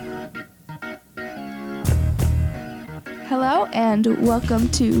Hello and welcome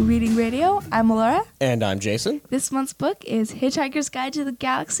to Reading Radio. I'm Laura. And I'm Jason. This month's book is Hitchhiker's Guide to the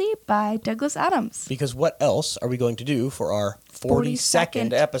Galaxy by Douglas Adams. Because what else are we going to do for our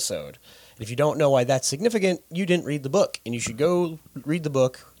 42nd episode? If you don't know why that's significant, you didn't read the book. And you should go read the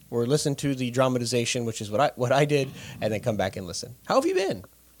book or listen to the dramatization, which is what I did, and then come back and listen. How have you been?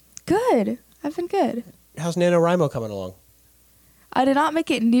 Good. I've been good. How's NaNoWriMo coming along? I did not make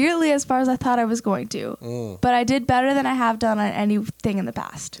it nearly as far as I thought I was going to, but I did better than I have done on anything in the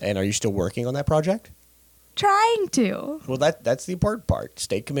past. And are you still working on that project? Trying to. Well, that's the important part.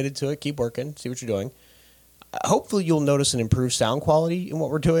 Stay committed to it. Keep working. See what you're doing. Hopefully you'll notice an improved sound quality in what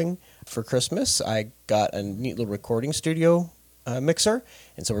we're doing. For Christmas, I got a neat little recording studio mixer,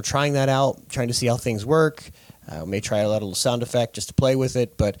 and so we're trying that out, trying to see how things work. We may try a little sound effect just to play with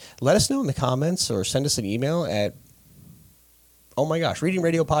it, but let us know in the comments or send us an email at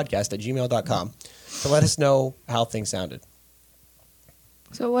readingradiopodcast@gmail.com to let us know how things sounded.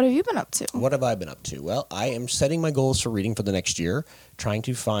 So what have you been up to? What have I been up to? Well, I am setting my goals for reading for the next year, trying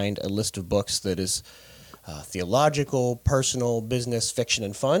to find a list of books that is theological, personal, business, fiction,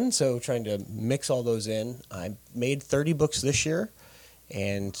 and fun. So trying to mix all those in. I made 30 books this year,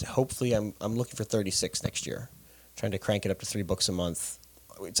 and hopefully I'm looking for 36 next year. Trying to crank it up to 3 books a month.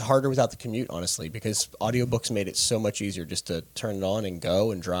 It's harder without the commute, honestly, because audiobooks made it so much easier just to turn it on and go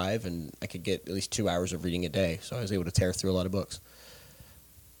and drive, and I could get at least 2 hours of reading a day, so I was able to tear through a lot of books.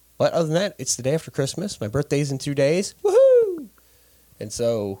 But other than that, it's the day after Christmas. My birthday's in 2 days. Woohoo! And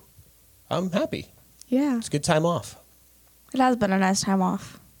so I'm happy. Yeah. It's a good time off. It has been a nice time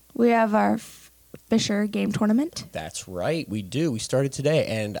off. We have our Fisher game tournament. That's right, we do. We started today,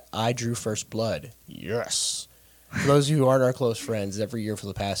 and I drew first blood. Yes! For those of you who aren't our close friends, every year for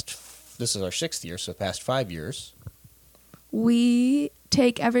the past, this is our 6th year, so the past 5 years. We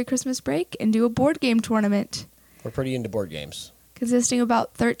take every Christmas break and do a board game tournament. We're pretty into board games. Consisting of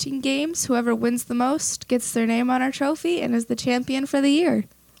about 13 games. Whoever wins the most gets their name on our trophy and is the champion for the year.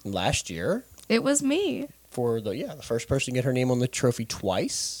 Last year, it was me. For the first person to get her name on the trophy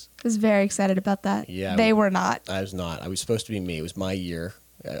twice. I was very excited about that. Yeah, they were not. I was not. I was supposed to be me. It was my year.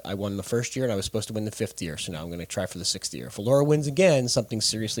 I won the first year, and I was supposed to win the 5th year, so now I'm going to try for the 6th year. If Laura wins again, something's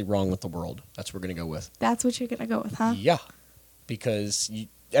seriously wrong with the world. That's what we're going to go with. That's what you're going to go with, huh? Yeah, because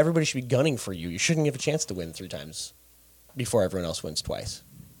everybody should be gunning for you. You shouldn't give a chance to win 3 times before everyone else wins twice.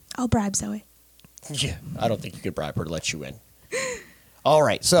 I'll bribe Zoe. Yeah, I don't think you could bribe her to let you win. All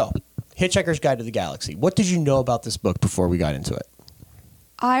right, so Hitchhiker's Guide to the Galaxy. What did you know about this book before we got into it?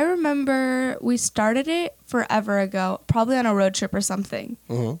 I remember we started it forever ago, probably on a road trip or something.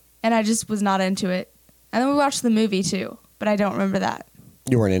 Mm-hmm. And I just was not into it. And then we watched the movie, too, but I don't remember that.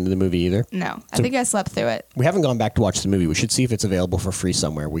 You weren't into the movie either? No. I think I slept through it. We haven't gone back to watch the movie. We should see if it's available for free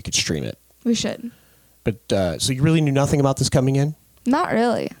somewhere. We could stream it. We should. But, so you really knew nothing about this coming in? Not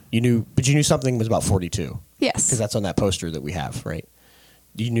really. You knew something was about 42. Yes. Because that's on that poster that we have, right?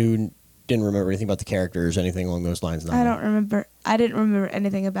 Didn't remember anything about the characters, anything along those lines? I don't remember. I didn't remember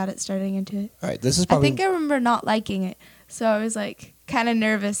anything about it starting into it. All right, this is probably... I think I remember not liking it, so I was like kind of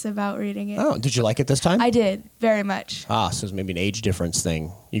nervous about reading it. Oh, did you like it this time? I did, very much. So it's maybe an age difference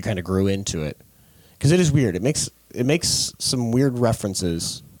thing. You kind of grew into it. Because it is weird. It makes some weird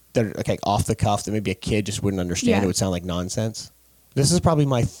references that are like off the cuff that maybe a kid just wouldn't understand. Yeah. It would sound like nonsense. This is probably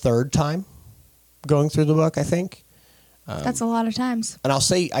my 3rd time going through the book, I think. That's a lot of times. And I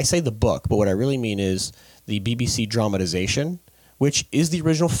say the book, but what I really mean is the BBC dramatization, which is the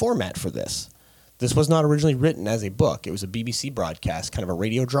original format for this. This was not originally written as a book. It was a BBC broadcast, kind of a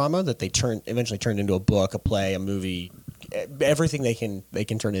radio drama that they eventually turned into a book, a play, a movie, everything they can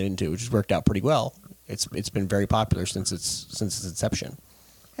turn it into, which has worked out pretty well. It's been very popular since its inception.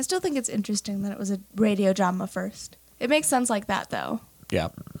 I still think it's interesting that it was a radio drama first. It makes sense like that, though. Yeah.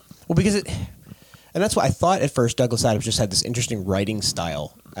 Well, because and that's why I thought at first Douglas Adams just had this interesting writing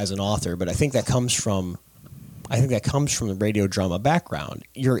style as an author, but I think that comes from the radio drama background.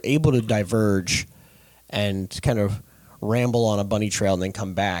 You're able to diverge and kind of ramble on a bunny trail and then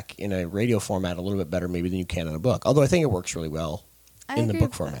come back in a radio format a little bit better maybe than you can in a book. Although I think it works really well in the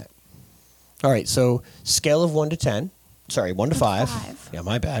book format. All right, so scale of 1 to 10. Sorry, 1 to 5. Yeah,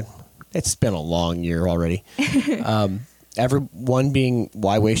 my bad. It's been a long year already. 1 being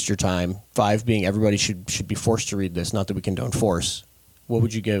why waste your time, 5 being everybody should be forced to read this, not that we condone force. What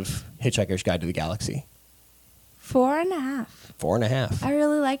would you give Hitchhiker's Guide to the Galaxy? 4.5. 4.5. I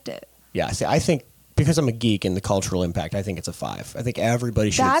really liked it. Yeah, see, I think because I'm a geek and the cultural impact, I think it's a 5. I think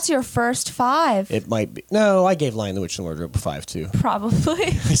everybody should. That's your first 5. It might be. No, I gave Lion, the Witch, and the Wardrobe a 5 too.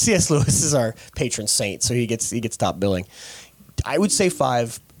 Probably. C.S. Lewis is our patron saint, so he gets top billing. I would say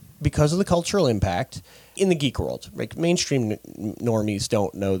 5 because of the cultural impact. in the geek world. Like mainstream normies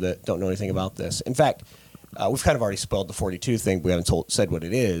don't know anything about this. In fact, we've kind of already spoiled the 42 thing. We haven't said what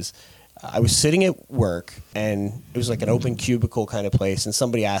it is. I was sitting at work, and it was like an open cubicle kind of place, and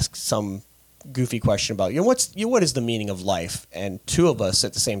somebody asked some goofy question about, what is the meaning of life? And two of us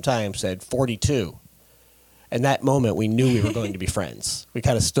at the same time said 42. And that moment, we knew we were going to be friends. We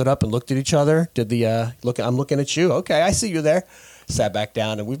kind of stood up and looked at each other. Did the look? I'm looking at you. Okay, I see you there. Sat back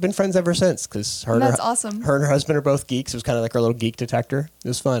down, and we've been friends ever since. Because that's awesome. Her and her husband are both geeks. It was kind of like our little geek detector. It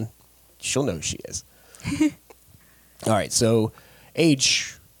was fun. She'll know who she is. All right. So,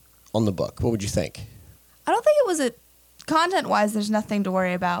 age on the book. What would you think? I don't think it was content-wise. There's nothing to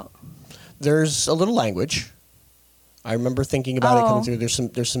worry about. There's a little language. I remember thinking about it coming through.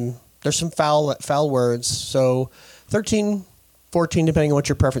 There's some foul words. So 13, 14, depending on what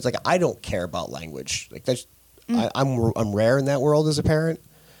your preference. Like, I don't care about language. Like, I'm rare in that world as a parent.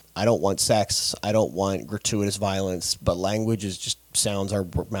 I don't want sex. I don't want gratuitous violence. But language is just sounds our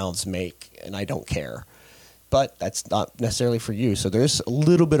mouths make, and I don't care. But that's not necessarily for you. So there's a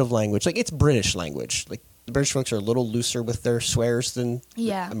little bit of language. Like, it's British language. Like, the British folks are a little looser with their swears than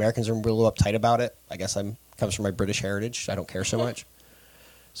Americans are a little uptight about it. I guess comes from my British heritage. I don't care so much.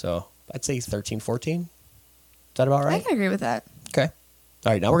 So I'd say 13, 14. Is that about right? I can agree with that. Okay.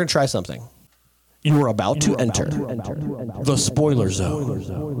 All right, now we're going to try something. You are about to enter the spoiler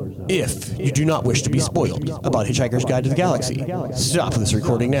zone. If you do not wish to be spoiled about Hitchhiker's Guide to the Galaxy, stop this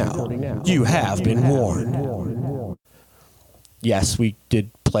recording now. You have been warned. Yes, we did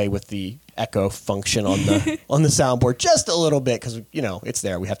play with the echo function on the soundboard just a little bit because, it's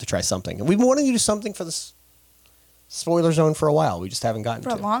there. We have to try something. And we've been wanting to do something for this spoiler zone for a while. We just haven't gotten to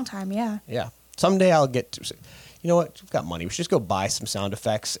it. For a long time, yeah. Yeah. Someday I'll get to. You know what? We've got money. We should just go buy some sound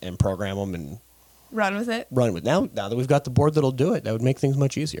effects and program them and run with it. Now that we've got the board that'll do it, that would make things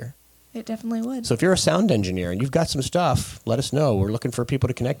much easier. It definitely would. So if you're a sound engineer and you've got some stuff, let us know. We're looking for people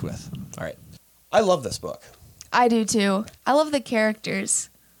to connect with. All right. I love this book. I do too. I love the characters.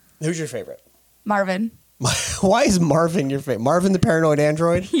 Who's your favorite? Marvin. Why is Marvin your favorite? Marvin the paranoid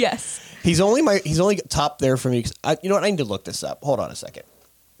android? Yes. He's only top there for me. You know what? I need to look this up. Hold on a second.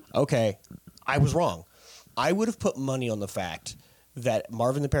 Okay. I was wrong. I would have put money on the fact that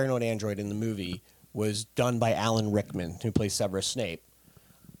Marvin the paranoid android in the movie was done by Alan Rickman, who plays Severus Snape.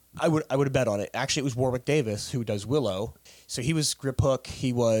 I would have bet on it. Actually, it was Warwick Davis who does Willow. So he was Griphook.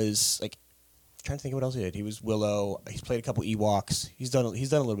 He was I'm trying to think of what else he did. He was Willow. He's played a couple Ewoks. He's done a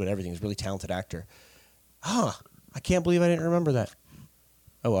little bit of everything. He's a really talented actor. I can't believe I didn't remember that.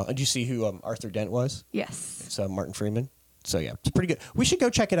 Oh well. Did you see who Arthur Dent was? Yes. It's Martin Freeman. So yeah, it's pretty good. We should go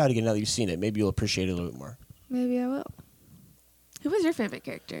check it out again now that you've seen it. Maybe you'll appreciate it a little bit more. Maybe I will. Who was your favorite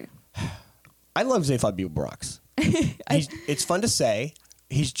character? I love Zaphod Beeblebrox. It's fun to say.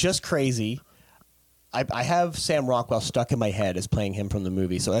 He's just crazy. I have Sam Rockwell stuck in my head as playing him from the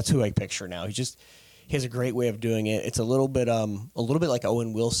movie, so that's who I picture now. He has a great way of doing it. It's a little bit like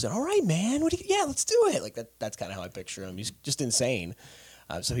Owen Wilson. All right, man, let's do it. Like that's kind of how I picture him. He's just insane.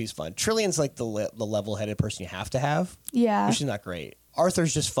 So he's fun. Trillian's like the level-headed person you have to have. Yeah, which is not great.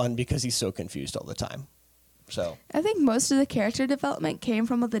 Arthur's just fun because he's so confused all the time. So I think most of the character development came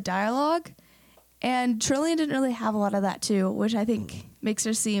from the dialogue. And Trillian didn't really have a lot of that, too, which I think makes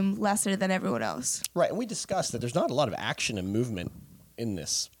her seem lesser than everyone else. Right, and we discussed that there's not a lot of action and movement in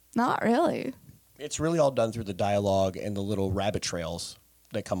this. Not really. It's really all done through the dialogue and the little rabbit trails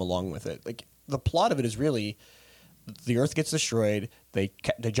that come along with it. Like, the plot of it is really the Earth gets destroyed, they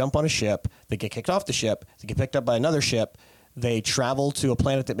jump on a ship, they get kicked off the ship, they get picked up by another ship, they travel to a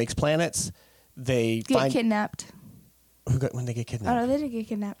planet that makes planets, they get kidnapped. When they get kidnapped? Oh, no, they didn't get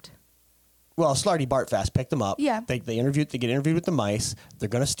kidnapped. Well, Slarty Bartfast picked them up. Yeah. They get interviewed with the mice. They're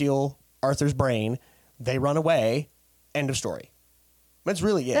going to steal Arthur's brain. They run away. End of story. That's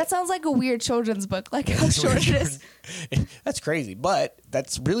really it. That sounds like a weird children's book, like how short it is. That's crazy, but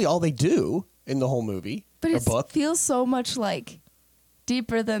that's really all they do in the whole movie but or it book. Feels so much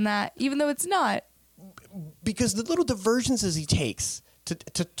deeper than that, even though it's not. Because the little diversions he takes to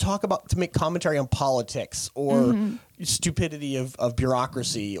make commentary on politics or stupidity of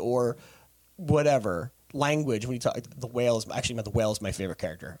bureaucracy or whatever language. When you talk the whale is my favorite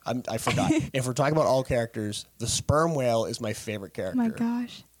character. I forgot. If we're talking about all characters, the sperm whale is my favorite character. Oh my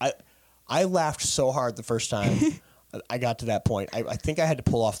gosh! I laughed so hard the first time I got to that point. I think I had to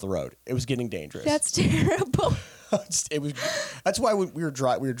pull off the road. It was getting dangerous. That's terrible. That's why we were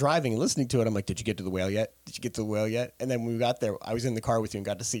driving and listening to it. I'm like, did you get to the whale yet? Did you get to the whale yet? And then when we got there, I was in the car with you and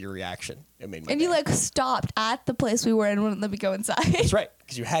got to see your reaction. It made me. And mad. you stopped at the place we were and wouldn't let me go inside. That's right,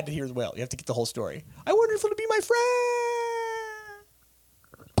 because you had to hear the whale. You have to get the whole story. I wondered if it'll be my friend.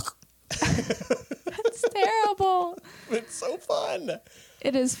 That's It's so fun.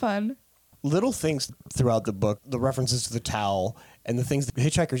 It is fun. Little things throughout the book, the references to the towel and the things the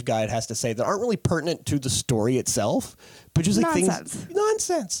Hitchhiker's Guide has to say that aren't really pertinent to the story itself, but just like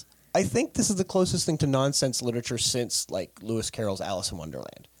nonsense. I think this is the closest thing to nonsense literature since like Lewis Carroll's Alice in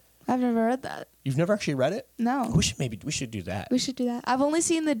Wonderland. I've never read that. You've never actually read it? No. We should do that. We should do that. I've only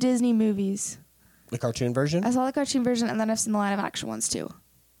seen the Disney movies. The cartoon version? I saw the cartoon version, and then I've seen the live action ones too.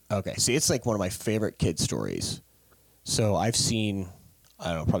 Okay. See, it's like one of my favorite kid stories. So I've seen,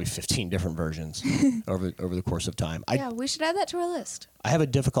 I don't know, probably 15 different versions over the course of time. Yeah, we should add that to our list. I have a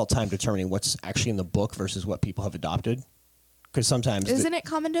difficult time determining what's actually in the book versus what people have adopted. Because sometimes... Isn't it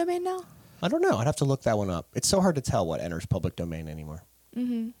common domain now? I don't know. I'd have to look that one up. It's so hard to tell what enters public domain anymore.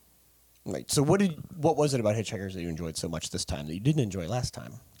 Mm-hmm. Right. So what was it about Hitchhikers that you enjoyed so much this time that you didn't enjoy last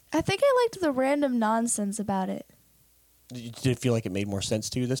time? I think I liked the random nonsense about it. Did it feel like it made more sense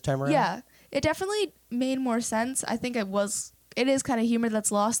to you this time around? Yeah, it definitely made more sense. I think it is kind of humor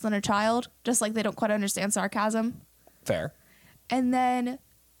that's lost on a child, just like they don't quite understand sarcasm. Fair. And then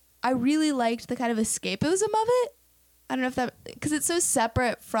I really liked the kind of escapism of it. I don't know if that, because it's so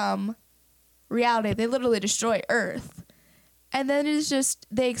separate from reality. They literally destroy Earth. And then it's just,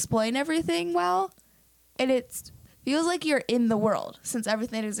 they explain everything well. And it feels like you're in the world, since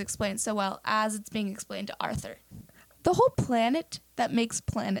everything is explained so well as it's being explained to Arthur. The whole planet that makes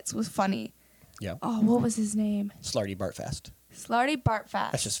planets was funny. Yeah. Oh, what was his name? Slarty Bartfast. Slarty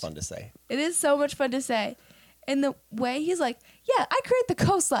Bartfast. That's just fun to say. It is so much fun to say. And the way he's like, yeah, I create the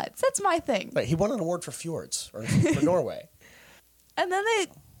coastlines. That's my thing. Right. He won an award for fjords, or for Norway. And then they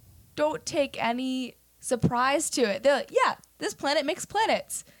don't take any surprise to it. They're like, yeah, this planet makes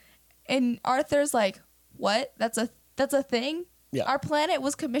planets. And Arthur's like, what? That's a thing? Yeah. Our planet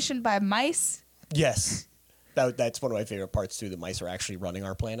was commissioned by mice? Yes. That's one of my favorite parts, too. The mice are actually running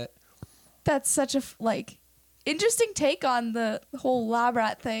our planet. That's such a, interesting take on the whole lab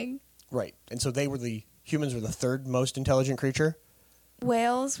rat thing. Right. And so humans were the third most intelligent creature.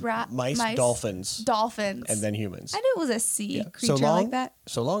 Whales, mice, dolphins, and then humans. I knew it was a sea creature like that.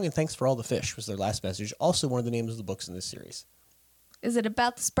 So long and thanks for all the fish was their last message. Also one of the names of the books in this series. Is it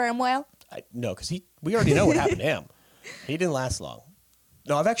about the sperm whale? No, because we already know what happened to him. He didn't last long.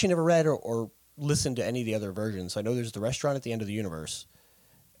 No, I've actually never read or listened to any of the other versions. I know there's the restaurant at the end of the universe,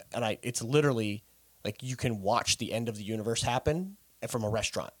 and it's literally like you can watch the end of the universe happen from a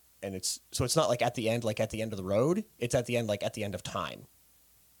restaurant. And it's not like at the end of the road. It's at the end, like at the end of time.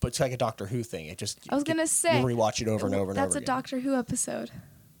 But it's like a Doctor Who thing. I was going to say. You rewatch it over and over and over again. That's a Doctor Who episode.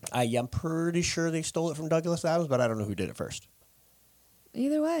 I'm pretty sure they stole it from Douglas Adams, but I don't know who did it first.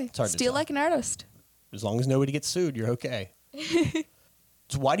 Either way. It's hard Steal like an artist. As long as nobody gets sued, you're okay.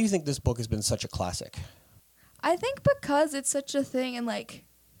 So why do you think this book has been such a classic? I think because it's such a thing in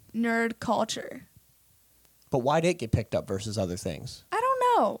nerd culture. But why did it get picked up versus other things? I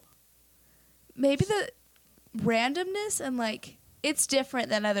don't know. Maybe the randomness and it's different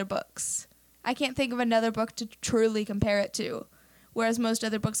than other books. I can't think of another book to truly compare it to. Whereas most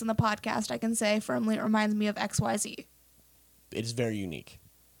other books on the podcast, I can say firmly it reminds me of XYZ. It is very unique.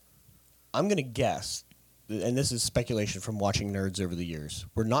 I'm going to guess, and this is speculation from watching nerds over the years,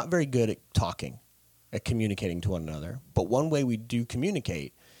 we're not very good at talking, at communicating to one another. But one way we do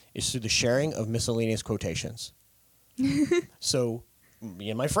communicate is through the sharing of miscellaneous quotations. So me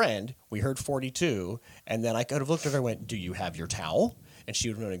and my friend, we heard 42, and then I could have looked at her and went, do you have your towel? And she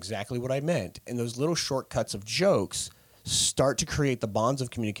would have known exactly what I meant. And those little shortcuts of jokes start to create the bonds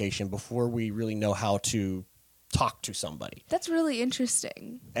of communication before we really know how to talk to somebody. That's really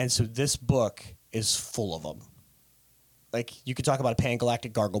interesting. And so this book is full of them. You could talk about a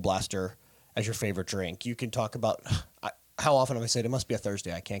Pan-Galactic Gargle Blaster as your favorite drink. You can talk about, how often have I said, it must be a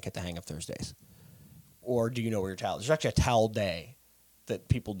Thursday. I can't get the hang of Thursdays. Or do you know where your towel is? There's actually a towel day that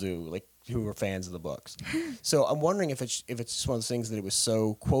people do, who are fans of the books. So I'm wondering if it's just one of those things that it was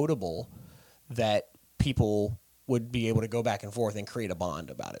so quotable that people would be able to go back and forth and create a bond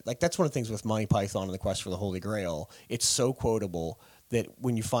about it. That's one of the things with Monty Python and the Quest for the Holy Grail. It's so quotable that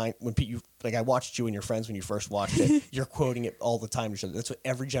I watched you and your friends when you first watched it, you're quoting it all the time to each other. That's what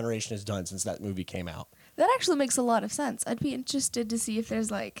every generation has done since that movie came out. That actually makes a lot of sense. I'd be interested to see if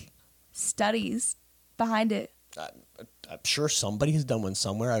there's studies behind it. I'm sure somebody has done one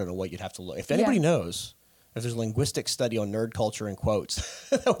somewhere. I don't know what you'd have to look. If anybody knows, if there's a linguistic study on nerd culture and quotes,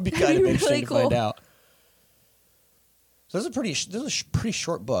 that would be kind of interesting to find out. So this is a pretty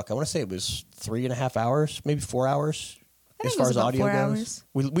short book. I want to say it was 3.5 hours, maybe 4 hours, as far as audio goes.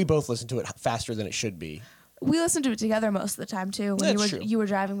 We both listened to it faster than it should be. We listened to it together most of the time too. When you were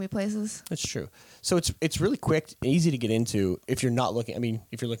driving me places. That's true. So it's really quick, easy to get into. If you're not looking,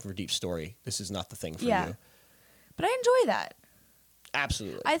 if you're looking for deep story, this is not the thing for you. But I enjoy that.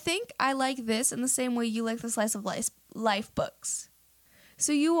 Absolutely. I think I like this in the same way you like the slice of life books.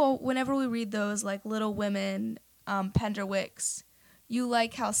 So you will, whenever we read those, like Little Women, Penderwicks, you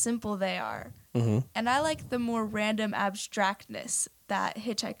like how simple they are. Mm-hmm. And I like the more random abstractness that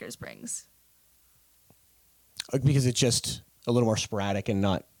Hitchhikers brings. Because it's just a little more sporadic and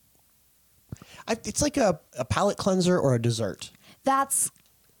not... it's like a palate cleanser or a dessert. That's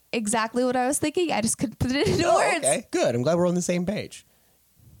exactly what I was thinking. I just couldn't put it into words. Okay, good. I'm glad we're on the same page.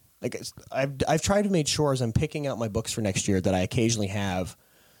 Like I've tried to make sure as I'm picking out my books for next year that I occasionally have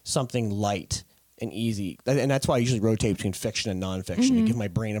something light and easy. And that's why I usually rotate between fiction and nonfiction to give my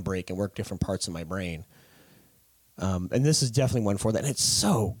brain a break and work different parts of my brain. And this is definitely one for that. And it's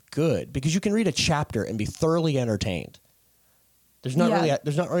so good because you can read a chapter and be thoroughly entertained. There's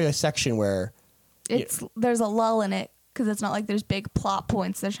not really a section where there's a lull in it because it's not like there's big plot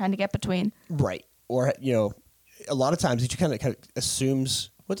points they're trying to get between. Right. Or, a lot of times it kind of assumes,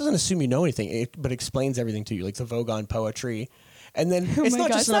 well, it doesn't assume you know anything, but explains everything to you, like the Vogon poetry. And then it's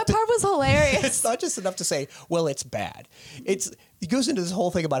not just enough that part was hilarious. It's not just enough to say, well, it's bad. It goes into this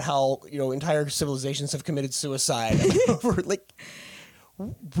whole thing about how, entire civilizations have committed suicide. Like,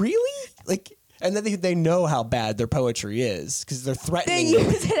 really? Like, and then they know how bad their poetry is because they're threatening. They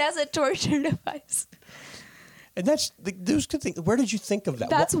use it as a torture device. And that's those good things. Where did you think of that?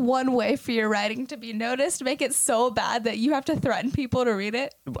 That's one way for your writing to be noticed. Make it so bad that you have to threaten people to read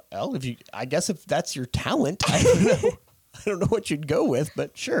it. Well, I guess if that's your talent, I don't know. I don't know what you'd go with,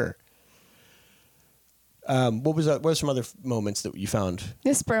 but sure. What were some other moments that you found?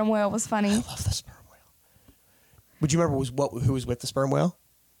 The sperm whale was funny. I love the sperm whale. Would you remember who was with the sperm whale?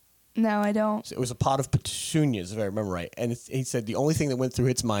 No, I don't. It was a pot of petunias, if I remember right. And he said the only thing that went through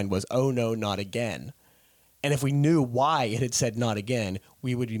its mind was, oh, no, not again. And if we knew why it had said not again,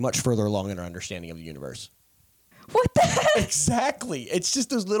 we would be much further along in our understanding of the universe. What the heck? Exactly. It's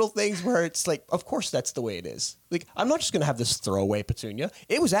just those little things where it's like, of course that's the way it is. Like, I'm not just going to have this throwaway petunia.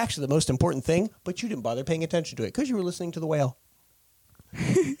 It was actually the most important thing, but you didn't bother paying attention to it because you were listening to the whale.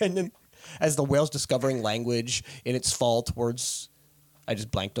 And then as the whale's discovering language in its fall towards, I just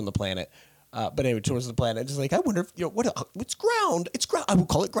blanked on the planet. But anyway, towards the planet, it's like, I wonder if, what's ground? It's ground. I would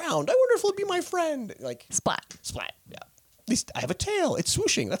call it ground. I wonder if it'll be my friend. Like, Splat. Yeah. At least I have a tail. It's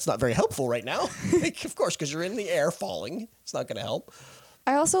swooshing. That's not very helpful right now. Like, of course, because you're in the air falling. It's not going to help.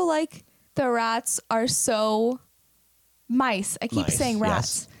 I also like the rats are so mice. I keep saying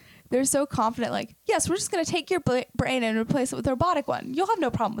rats. Yes. They're so confident. Like, yes, we're just going to take your brain and replace it with a robotic one. You'll have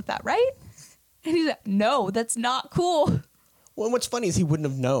no problem with that, right? And he's like, no, that's not cool. Well, and what's funny is he wouldn't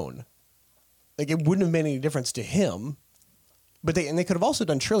have known. Like, it wouldn't have made any difference to him. But they could have also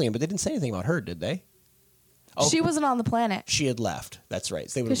done Trillian, but they didn't say anything about her, did they? Oh, she wasn't on the planet. She had left. That's right.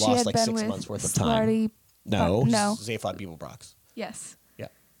 So they would have lost like 6 months worth of time. No. Zaphod Beeblebrox. Yes. Yeah.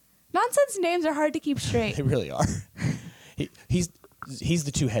 Nonsense names are hard to keep straight. They really are. He's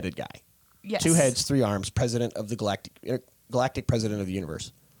the two-headed guy. Yes. 2 heads, 3 arms, president of the galactic president of the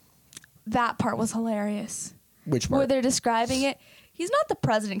universe. That part was hilarious. Which part? Where they're describing it. He's not the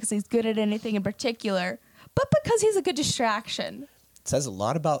president because he's good at anything in particular, but because he's a good distraction. It says a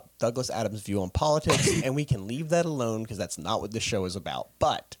lot about Douglas Adams' view on politics, and we can leave that alone because that's not what this show is about,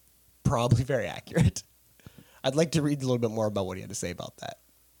 but probably very accurate. I'd like to read a little bit more about what he had to say about that.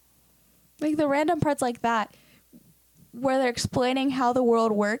 Like the random parts like that, where they're explaining how the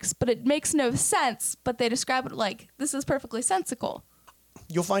world works, but it makes no sense, but they describe it like, this is perfectly sensical.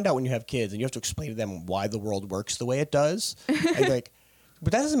 You'll find out when you have kids, and you have to explain to them why the world works the way it does. And you're like,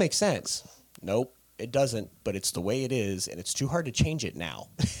 but that doesn't make sense. Nope. It doesn't, but it's the way it is, and it's too hard to change it now.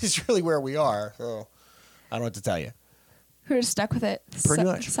 It's really where we are. So I don't know what to tell you. We're just stuck with it. Pretty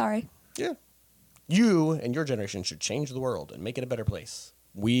much. Sorry. Yeah. You and your generation should change the world and make it a better place.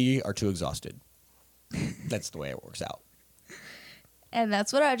 We are too exhausted. That's the way it works out. And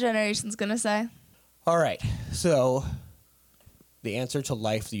that's what our generation's going to say. All right. So the answer to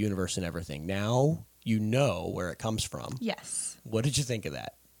life, the universe, and everything. Now you know where it comes from. Yes. What did you think of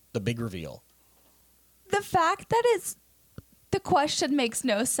that? The big reveal. The fact that the question makes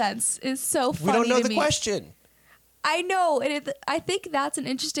no sense is so funny. We don't know to the me. question. I know, and I think that's an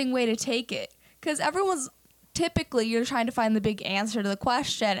interesting way to take it, because typically you're trying to find the big answer to the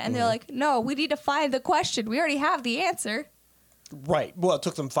question, and they're like, no, we need to find the question. We already have the answer. Right. Well, it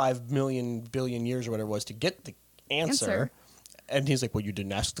took them 5 million billion years or whatever it was to get the answer. And he's like, well, you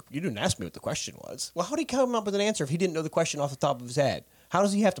didn't ask me what the question was. Well, how did he come up with an answer if he didn't know the question off the top of his head? How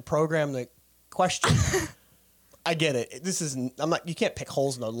does he have to program the question? I get it. You can't pick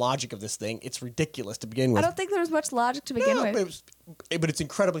holes in the logic of this thing. It's ridiculous to begin with. I don't think there was much logic to begin with. But it's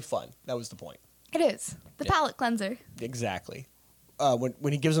incredibly fun. That was the point. It is. The palate cleanser. Exactly.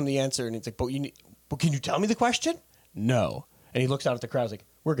 When he gives him the answer and it's like, but can you tell me the question? No. And he looks out at the crowd like,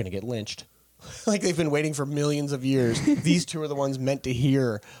 we're going to get lynched. Like they've been waiting for millions of years. These two are the ones meant to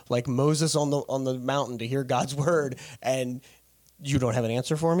hear, like Moses on the mountain to hear God's word, and you don't have an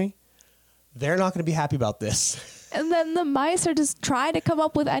answer for me? They're not going to be happy about this. And then the mice are just trying to come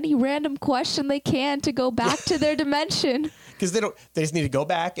up with any random question they can to go back to their dimension. Because they just need to go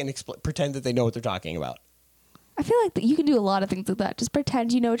back and pretend that they know what they're talking about. I feel like that you can do a lot of things with that. Just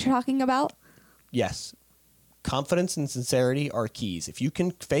pretend you know what you're talking about. Yes. Confidence and sincerity are keys. If you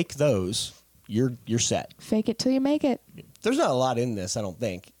can fake those, you're set. Fake it till you make it. There's not a lot in this, I don't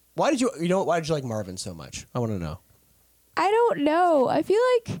think. Why did you like Marvin so much? I want to know. I don't know. I feel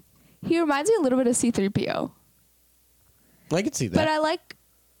like he reminds me a little bit of C-3PO. I could see that. But I like,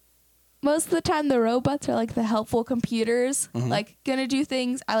 most of the time the robots are like the helpful computers. Like, gonna do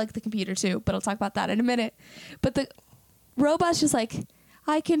things. I like the computer too, but I'll talk about that in a minute. But the robot's just like,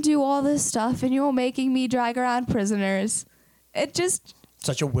 I can do all this stuff and you're making me drag around prisoners. It just...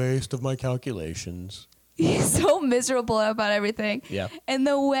 Such a waste of my calculations. He's so miserable about everything. Yeah. And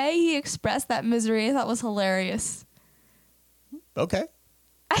the way he expressed that misery I thought was hilarious. Okay.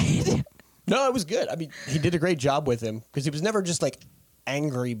 No, it was good. I mean, he did a great job with him because he was never just like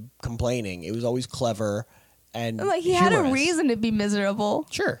angry complaining. It was always clever and like he humorous. had a reason to be miserable.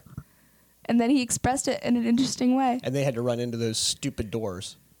 Sure. And then he expressed it in an interesting way. And they had to run into those stupid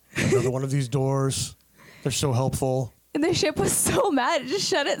doors. Another one of these doors. They're so helpful. And the ship was so mad it just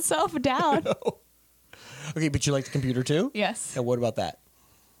shut itself down. Okay, but you like the computer too? Yes. And what about that?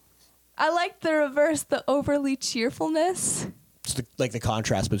 I liked the reverse, the overly cheerfulness. It's the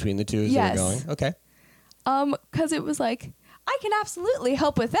contrast between the two as Yes. they're going. Okay. Because it was like, I can absolutely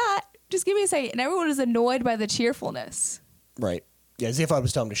help with that. Just give me a second. And everyone was annoyed by the cheerfulness. Right. Yeah, as if I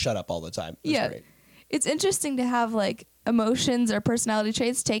was telling him to shut up all the time. That's Yeah. great. It's interesting to have like emotions or personality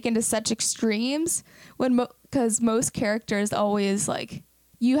traits taken to such extremes because most characters always like,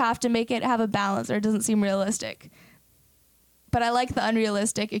 you have to make it have a balance or it doesn't seem realistic. But I like the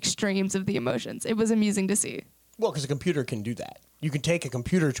unrealistic extremes of the emotions. It was amusing to see. Well, because a computer can do that. You can take a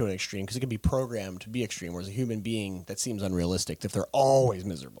computer to an extreme because it can be programmed to be extreme, whereas a human being, that seems unrealistic if they're always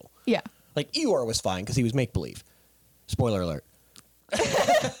miserable. Yeah. Like Eeyore was fine because he was make-believe. Spoiler alert.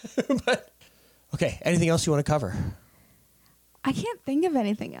 But, okay, anything else you want to cover? I can't think of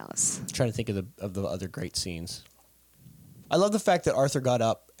anything else. I'm trying to think of the other great scenes. I love the fact that Arthur got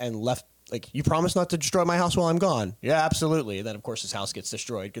up and left. Like, you promise not to destroy my house while I'm gone. Yeah, absolutely. And then, of course, his house gets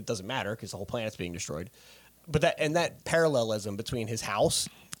destroyed. It doesn't matter because the whole planet's being destroyed. But that parallelism between his house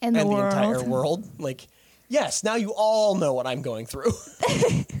And the world. entire world, like, yes, now you all know what I'm going through.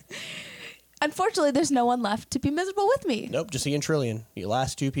 Unfortunately, there's no one left to be miserable with me. Nope, just he and Trillian, the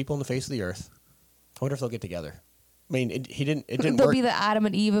last two people on the face of the earth. I wonder if they'll get together. I mean, it didn't They'll work. be the Adam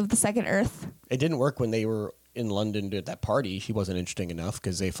and Eve of the second Earth. It didn't work when they were in London at that party. He wasn't interesting enough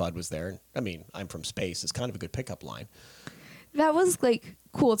because Zaphod was there. I mean, I'm from space. It's kind of a good pickup line. That was like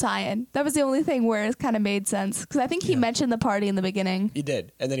cool tie-in. That was the only thing where it kind of made sense because I think he mentioned the party in the beginning. He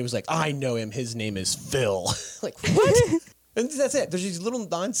did, and then he was like, "I know him. His name is Phil." Like, what? And that's it. There's these little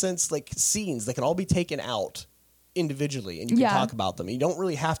nonsense like scenes that can all be taken out individually, and you can talk about them. You don't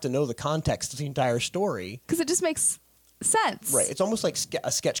really have to know the context of the entire story because it just makes sense. Right. It's almost like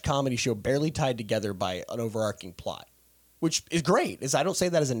a sketch comedy show barely tied together by an overarching plot, which is great. I don't say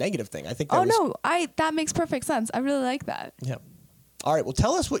that as a negative thing. I think that makes perfect sense. I really like that. Yeah. All right. Well,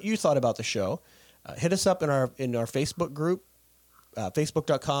 tell us what you thought about the show. Hit us up in our Facebook group,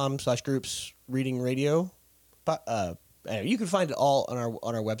 facebook.com/groups reading radio. You can find it all on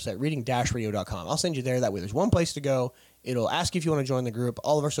our website, reading-radio.com. I'll send you there. That way there's one place to go. It'll ask you if you want to join the group.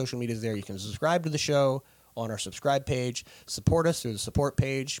 All of our social media is there. You can subscribe to the show on our subscribe page. Support us through the support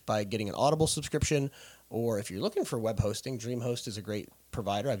page by getting an Audible subscription. Or if you're looking for web hosting, DreamHost is a great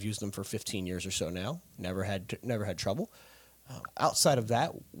provider. I've used them for 15 years or so now. Never had trouble. Outside of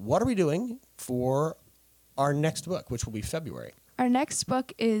that, what are we doing for our next book, which will be February? Our next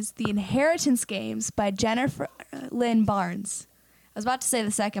book is The Inheritance Games by Jennifer Lynn Barnes. I was about to say the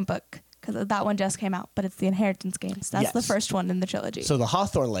second book because that one just came out, but it's The Inheritance Games. That's the first one in the trilogy. So The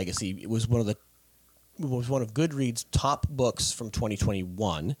Hawthorne Legacy was one of Goodreads' top books from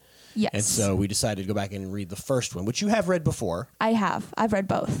 2021. Yes. And so we decided to go back and read the first one, which you have read before. I have. I've read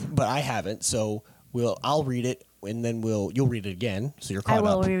both. But I haven't. So I'll read it, and then you'll read it again, so you're caught up.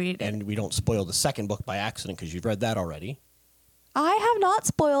 I will reread it. And we don't spoil the second book by accident because you've read that already. I have not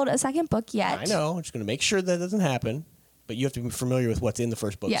spoiled a second book yet. I know. I'm just going to make sure that doesn't happen. But you have to be familiar with what's in the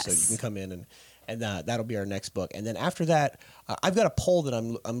first book so you can come in and that'll be our next book. And then after that, I've got a poll that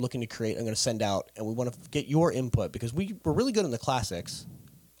I'm looking to create. I'm going to send out, and we want to get your input because we're really good on the classics.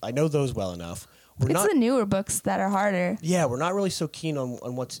 I know those well enough. It's the newer books that are harder. Yeah, we're not really so keen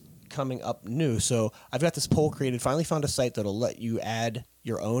on what's coming up new. So I've got this poll created. Finally found a site that'll let you add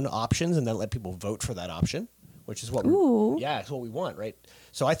your own options and then let people vote for that option, which is what it's what we want, right?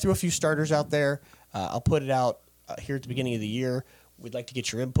 So I threw a few starters out there. I'll put it out here at the beginning of the year. We'd like to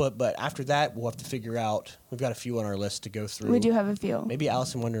get your input, but after that, we'll have to figure out. We've got a few on our list to go through. We do have a few. Maybe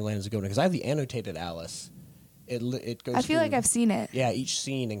Alice in Wonderland is a good one because I have the annotated Alice. It goes. I feel like I've seen it. Yeah, each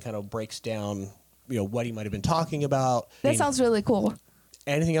scene and kind of breaks down, what he might have been talking about. That sounds really cool.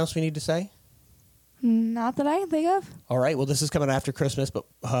 Anything else we need to say? Not that I can think of. All right. Well, this is coming after Christmas, but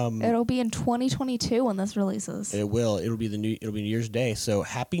it'll be in 2022 when this releases. It will. It'll be New Year's Day. So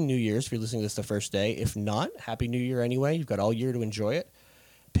Happy New Year's if you're listening to this the first day. If not, Happy New Year anyway. You've got all year to enjoy it.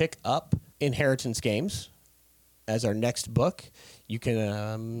 Pick up Inheritance Games as our next book. You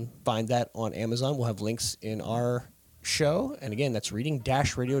can find that on Amazon. We'll have links in our show. And again, that's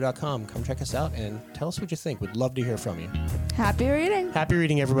reading-radio.com. Come check us out and tell us what you think. We'd love to hear from you. Happy reading. Happy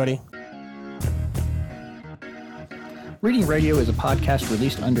reading, everybody. Reading Radio is a podcast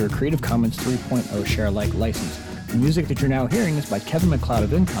released under a Creative Commons 3.0 share-alike license. The music that you're now hearing is by Kevin MacLeod of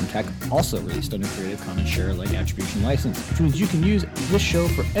Incomtech, also released under Creative Commons share-alike attribution license, which means you can use this show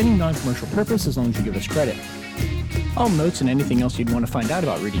for any non-commercial purpose as long as you give us credit. All notes and anything else you'd want to find out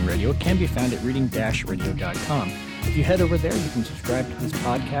about Reading Radio can be found at reading-radio.com. If you head over there, you can subscribe to this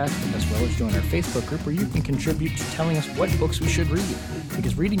podcast as well as join our Facebook group where you can contribute to telling us what books we should read.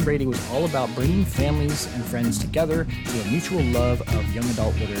 Because Reading Radio is all about bringing families and friends together through a mutual love of young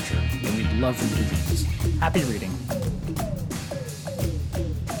adult literature. And we'd love for you to do this. Happy reading.